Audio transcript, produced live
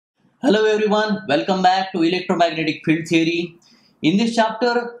Hello everyone, welcome back to Electromagnetic Field Theory. In this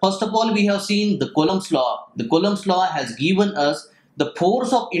chapter, first of all, we have seen the Coulomb's law. The Coulomb's law has given us the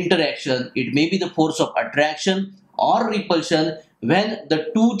force of interaction. It may be the force of attraction or repulsion when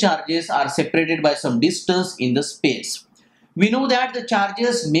the two charges are separated by some distance in the space. We know that the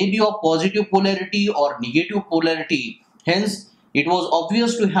charges may be of positive polarity or negative polarity. Hence, it was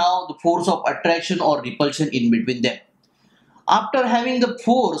obvious to have the force of attraction or repulsion in between them. After having the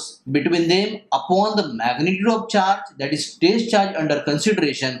force between them upon the magnitude of charge, that is stage charge under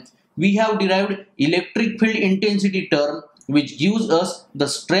consideration, we have derived electric field intensity term, which gives us the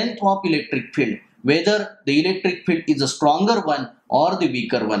strength of electric field, whether the electric field is a stronger one or the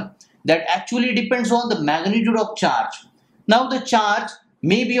weaker one. That actually depends on the magnitude of charge. Now the charge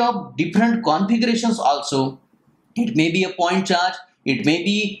may be of different configurations also. It may be a point charge, it may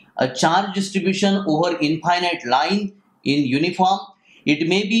be a charge distribution over infinite line in uniform, it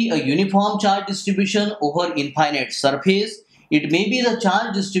may be a uniform charge distribution over infinite surface, it may be the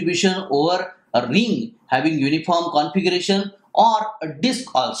charge distribution over a ring having uniform configuration or a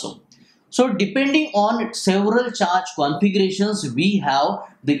disk also. So depending on several charge configurations, we have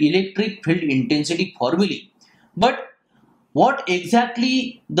the electric field intensity formulae. But what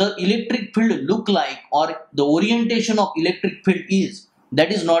exactly the electric field look like or the orientation of electric field is,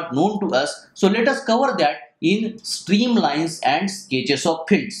 that is not known to us. So let us cover that in streamlines and sketches of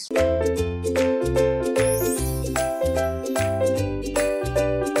fields.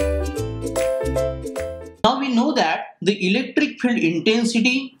 Now we know that the electric field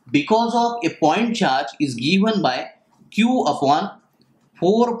intensity because of a point charge is given by Q upon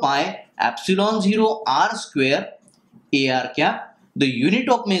 4 pi epsilon 0 r square AR cap. The unit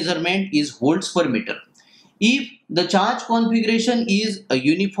of measurement is volts per meter. If the charge configuration is a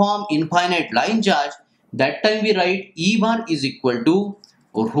uniform infinite line charge, that time we write E bar is equal to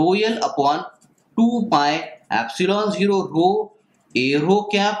rho L upon 2 pi epsilon 0 rho A rho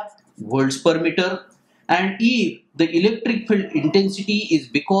cap volts per meter. And if the electric field intensity is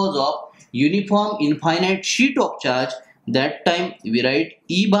because of uniform infinite sheet of charge, that time we write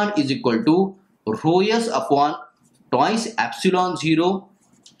E bar is equal to rho S upon twice epsilon 0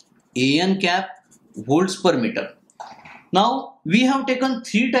 an cap volts per meter. Now we have taken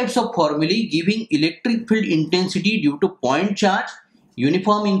three types of formulae giving electric field intensity due to point charge,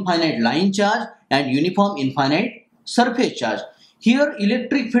 uniform infinite line charge and uniform infinite surface charge. Here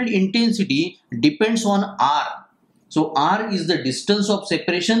electric field intensity depends on R. So R is the distance of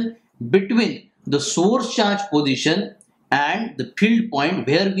separation between the source charge position and the field point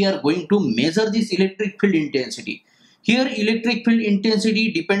where we are going to measure this electric field intensity. Here electric field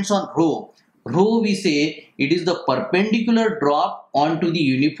intensity depends on rho. Rho we say it is the perpendicular drop onto the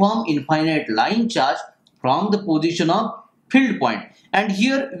uniform infinite line charge from the position of field point. And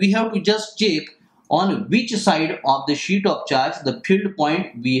here we have to just check on which side of the sheet of charge the field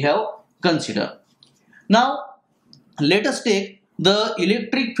point we have considered. Now let us take the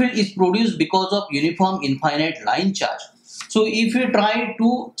electric field is produced because of uniform infinite line charge. So if we try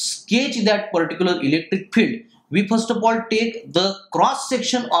to sketch that particular electric field, we first of all take the cross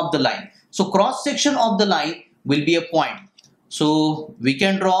section of the line. So cross section of the line will be a point. So we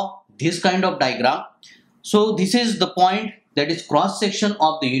can draw this kind of diagram. So this is the point, that is cross section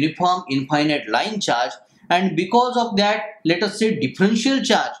of the uniform infinite line charge, and because of that, let us say differential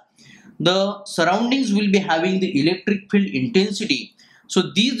charge, the surroundings will be having the electric field intensity.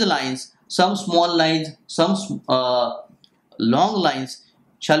 So these lines, some small lines, some long lines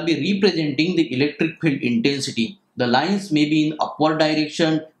shall be representing the electric field intensity. The lines may be in upward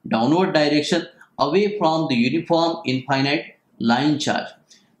direction, downward direction, away from the uniform infinite line charge.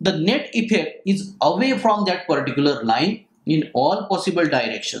 The net effect is away from that particular line in all possible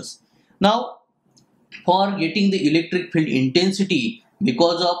directions. Now, for getting the electric field intensity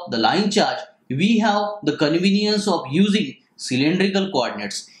because of the line charge, we have the convenience of using cylindrical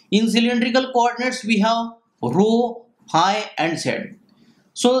coordinates. In cylindrical coordinates, we have rho, phi and z.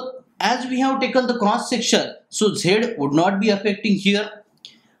 So as we have taken the cross section, so z would not be affecting here.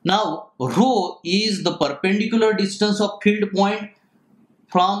 Now rho is the perpendicular distance of field point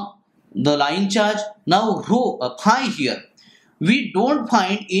from the line charge. Now rho, phi here, we don't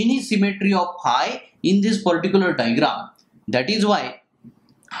find any symmetry of phi in this particular diagram. That is why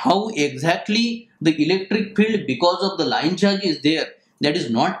how exactly the electric field because of the line charge is there, that is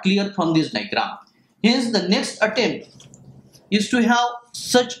not clear from this diagram. Hence the next attempt is to have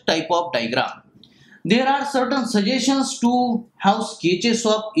such type of diagram. There are certain suggestions to have sketches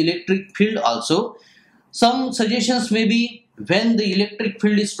of electric field also. Some suggestions may be when the electric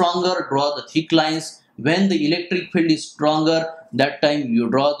field is stronger, draw the thick lines. when the electric field is stronger, that time you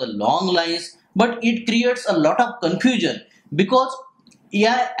draw the long lines, but it creates a lot of confusion because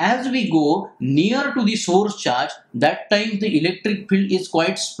yeah, as we go near to the source charge, that time the electric field is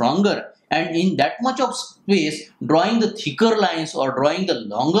quite stronger, and in that much of space, drawing the thicker lines or drawing the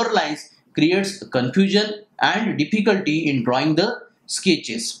longer lines creates confusion and difficulty in drawing the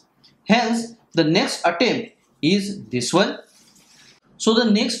sketches. Hence, the next attempt is this one. So the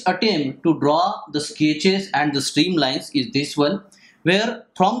next attempt to draw the sketches and the streamlines is this one, where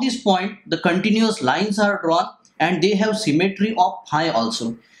from this point the continuous lines are drawn and they have symmetry of phi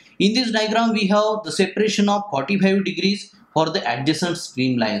also. In this diagram we have the separation of 45 degrees for the adjacent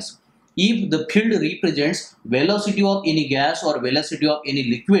streamlines. If the field represents velocity of any gas or velocity of any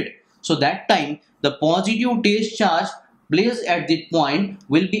liquid, so that time the positive test charge placed at that point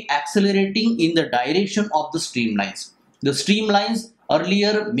will be accelerating in the direction of the streamlines. The streamlines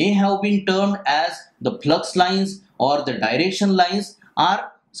earlier may have been termed as the flux lines or the direction lines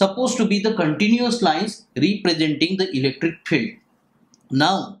are supposed to be the continuous lines representing the electric field.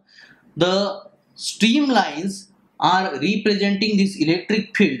 Now, the streamlines are representing this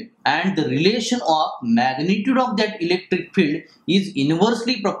electric field and the relation of magnitude of that electric field is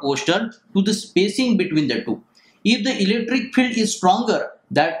inversely proportional to the spacing between the two. If the electric field is stronger,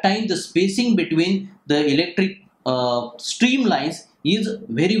 that time the spacing between the electric streamlines is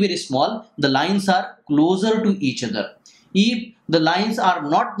very small. The lines are closer to each other. If the lines are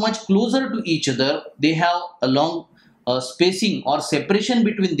not much closer to each other, they have a long spacing or separation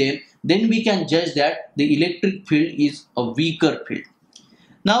between them, then we can judge that the electric field is a weaker field.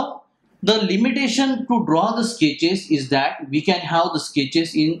 Now, the limitation to draw the sketches is that we can have the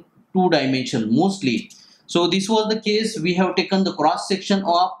sketches in 2 dimensions mostly. So this was the case. We have taken the cross section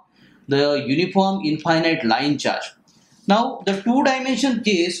of the uniform infinite line charge. Now the 2-dimension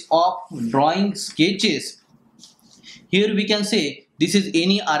case of drawing sketches, here we can say this is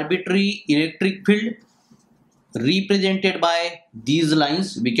any arbitrary electric field represented by these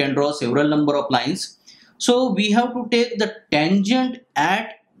lines. We can draw several number of lines. So we have to take the tangent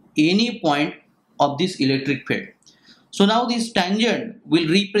at any point of this electric field. So now this tangent will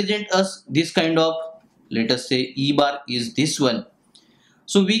represent us this kind of, let us say E bar is this one.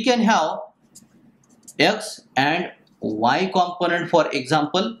 So we can have X and Y component, for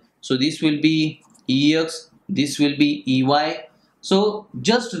example. So this will be EX, this will be EY. So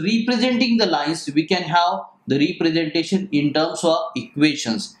just representing the lines, we can have the representation in terms of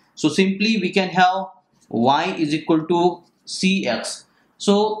equations. So simply we can have Y is equal to CX.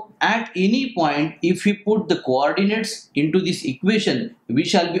 So at any point, if we put the coordinates into this equation, we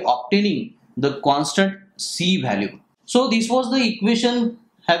shall be obtaining the constant C value. So this was the equation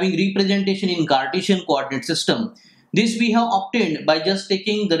having representation in Cartesian coordinate system. This we have obtained by just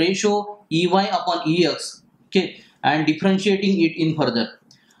taking the ratio EY upon EX, okay, and differentiating it in further.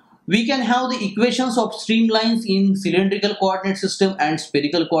 We can have the equations of streamlines in cylindrical coordinate system and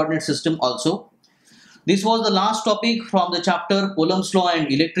spherical coordinate system also. This was the last topic from the chapter Coulomb's law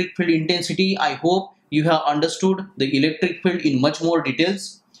and electric field intensity. I hope you have understood the electric field in much more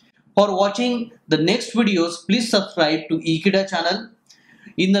details. For watching the next videos, please subscribe to Ekeeda channel.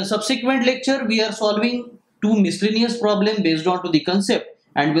 In the subsequent lecture, we are solving 2 miscellaneous problems based on to the concept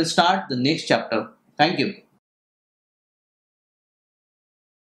and will start the next chapter. Thank you.